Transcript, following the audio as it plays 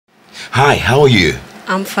Hi, how are you?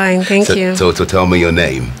 I'm fine, thank you. So tell me your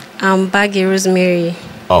name. I'm Baage Rosemary.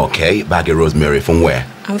 Okay, Baage Rosemary. From where?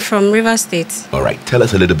 I'm from River State. All right, tell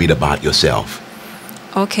us a little bit about yourself.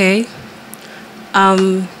 Okay.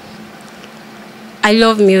 I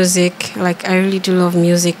love music. Like, I really do love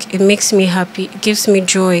music. It makes me happy. It gives me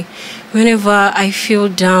joy. Whenever I feel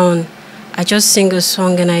down, I just sing a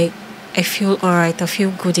song and I feel all right. I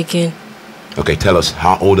feel good again. Okay, tell us,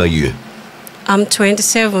 how old are you? I'm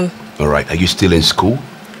 27. All right, are you still in school?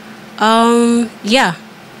 Yeah.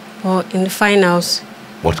 Well, in the finals.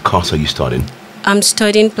 What course are you studying? I'm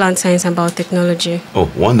studying plant science and biotechnology. Oh,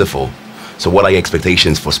 wonderful. So what are your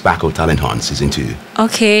expectations for Sparkle Talent Hunt Season 2?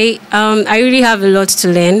 Okay, I really have a lot to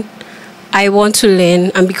learn. I want to learn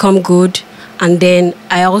and become good, and then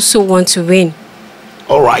I also want to win.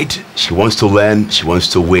 All right, she wants to learn, she wants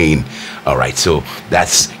to win. All right, so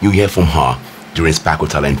that's, you hear from her during Sparkle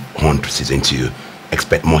Talent Hunt Season 2.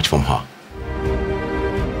 Expect much from her.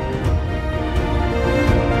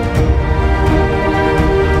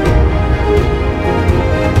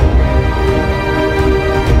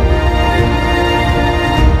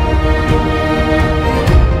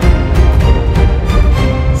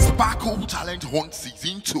 Talent Hunt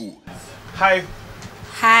Season 2. Hi.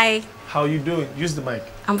 Hi. How you doing? Use the mic.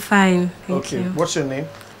 I'm fine, thank you. What's your name?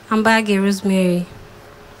 I'm Baage Rosemary.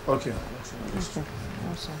 Okay.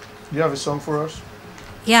 Do you have a song for us?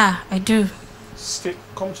 Yeah, I do.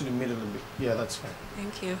 Come to the middle a bit. Yeah, that's fine.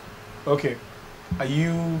 Thank you. Okay. Are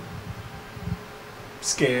you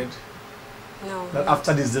scared? No. That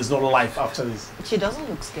after this, there's no life after this? She doesn't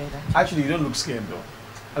look scared. Actually, you don't look scared though.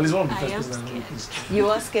 At least one of the first person I know looking scared. You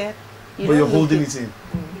are scared? But you're holding it in.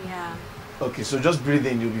 Yeah. Okay, so just breathe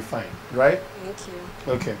in, you'll be fine, right? Thank you.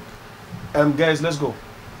 Okay. Guys, let's go.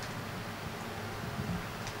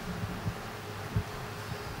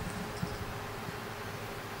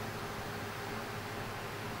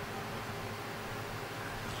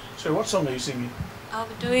 So what song are you singing? I'll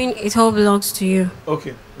be doing It All Belongs to You.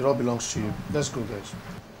 Okay, it all belongs to you. Let's go, guys.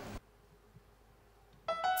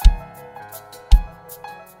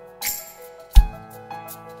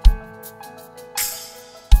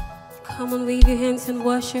 Come on, wave your hands and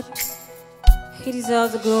worship. He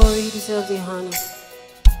deserves the glory, he deserves the honor.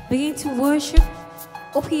 Begin to worship.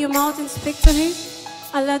 Open your mouth and speak to him.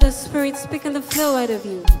 And let the Spirit speak on the flow out of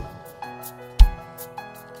you.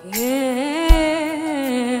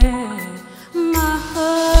 Yeah, my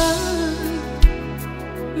heart,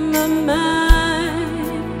 my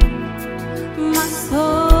mind, my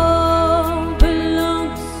soul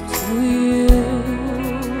belongs to you.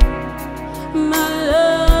 My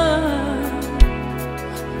love,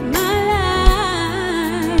 my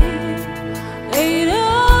life, it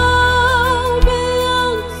all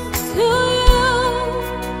belongs to you.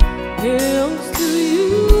 Belongs to you.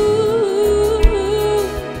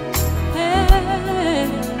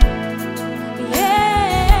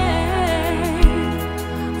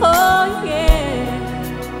 Oh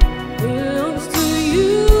yeah, belongs to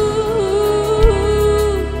you.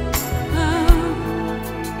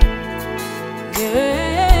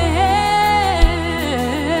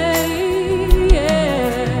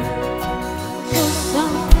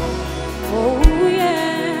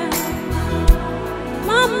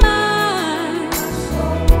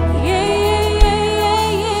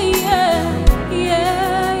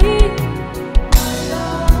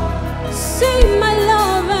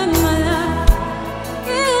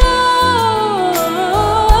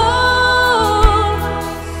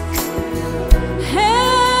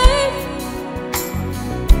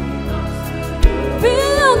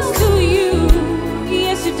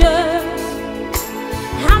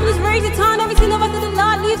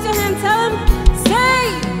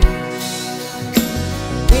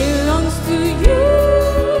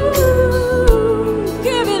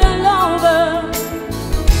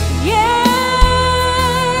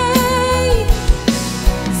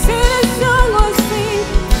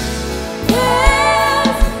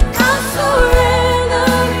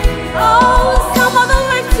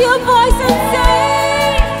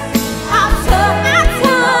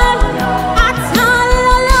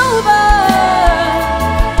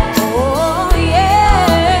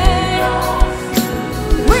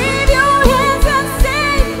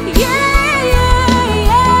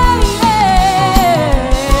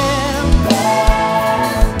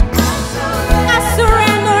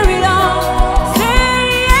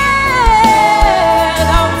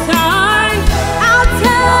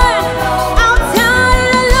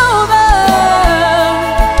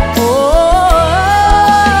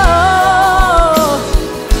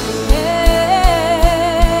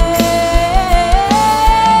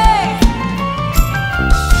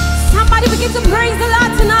 Somebody begin to praise the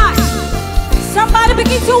Lord tonight. Somebody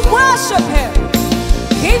begin to worship Him.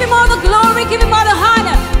 Give Him all the glory, give Him all the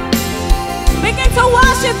honor. Begin to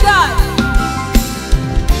worship God.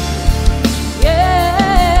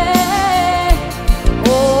 Yeah.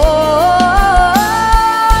 Oh,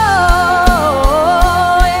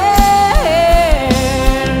 yeah.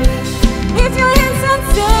 Lift your hands and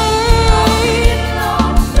sing.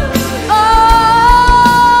 Oh,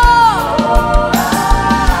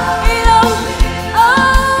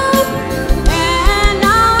 and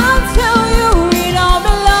I'll tell you it all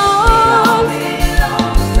belongs.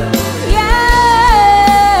 Yeah.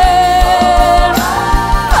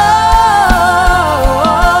 Oh,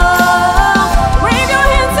 wave your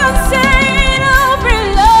hands and say it all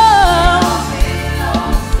belongs.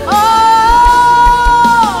 Oh,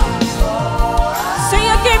 so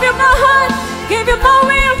you give you my heart, give you my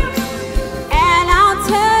will, and I'll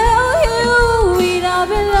tell you it all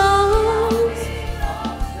belongs.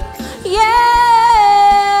 Yeah.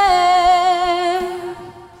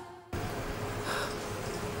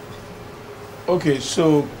 Okay,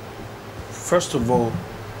 so first of all,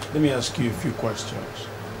 let me ask you a few questions.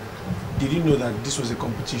 Did you know that this was a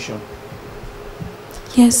competition?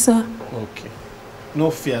 Yes, sir. Okay. No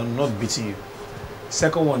fear, I'm not beating you.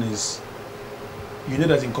 Second one is, you know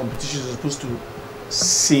that in competitions you're supposed to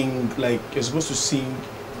sing, like you're supposed to sing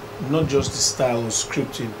not just the style or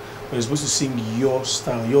scripting, but you're supposed to sing your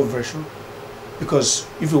style, your version. Because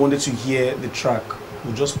if you wanted to hear the track,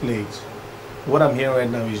 we'll just play it. What I'm hearing right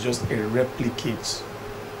now is just a replicate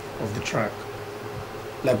of the track.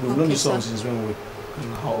 Like we've known this song since when we were, I don't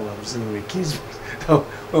know how old I was when we were kids,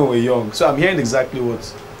 when we were young. So I'm hearing exactly what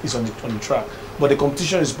is on the track. But the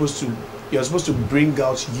competition is supposed to, you're supposed to bring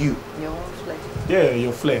out you. Your own flair. Yeah,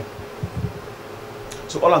 your flair.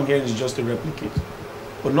 So all I'm hearing is just a replicate.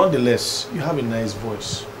 But nonetheless, you have a nice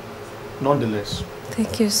voice. Nonetheless,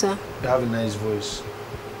 Thank you, sir. you have a nice voice.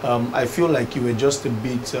 I feel like you were just a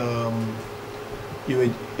bit, you were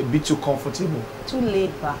a bit too comfortable. Too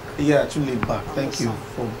laid back. Yeah, too laid back. Thank you Awesome.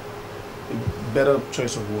 for a better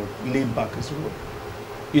choice of word. Laid back is the word.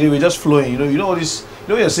 You know, we're just flowing. You know all this.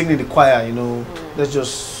 You know, you're singing in the choir. You know, let's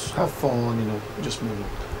just have fun. You know, just moving.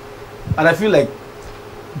 And I feel like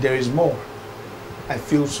there is more. I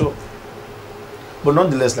feel so. But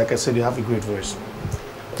nonetheless, like I said, you have a great voice.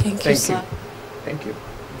 Thank you, sir. Thank you.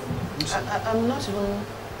 I'm not even...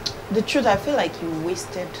 The truth, I feel like you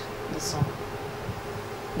wasted the song.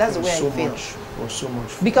 That's the way so I feel. much. Or so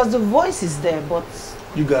much. Because the voice is there, but...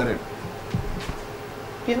 You got it.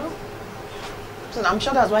 You know? So I'm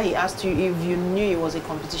sure that's why he asked you if you knew it was a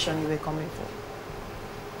competition you were coming for.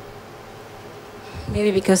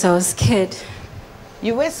 Maybe because I was scared.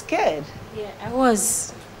 You were scared. Yeah, I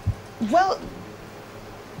was. Well,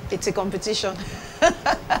 it's a competition.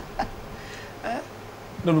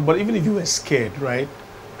 No, but even if you were scared, right?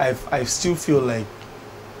 I still feel like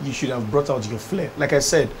you should have brought out your flair. Like I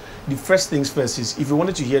said, the first things first is, if you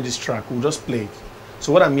wanted to hear this track, we'll just play it.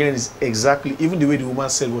 So what I'm hearing is exactly, even the way the woman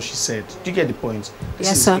said what she said. Do you get the point? This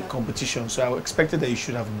Yes, is sir. a competition, so I expected that you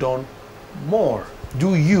should have done more.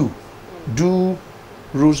 Do you. Do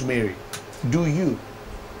Rosemary. Do you.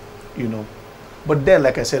 You know. But then,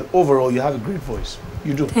 like I said, overall, you have a great voice.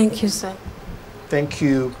 You do. Thank you, sir. Thank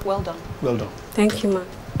you. Well done. Well done. Thank you, man.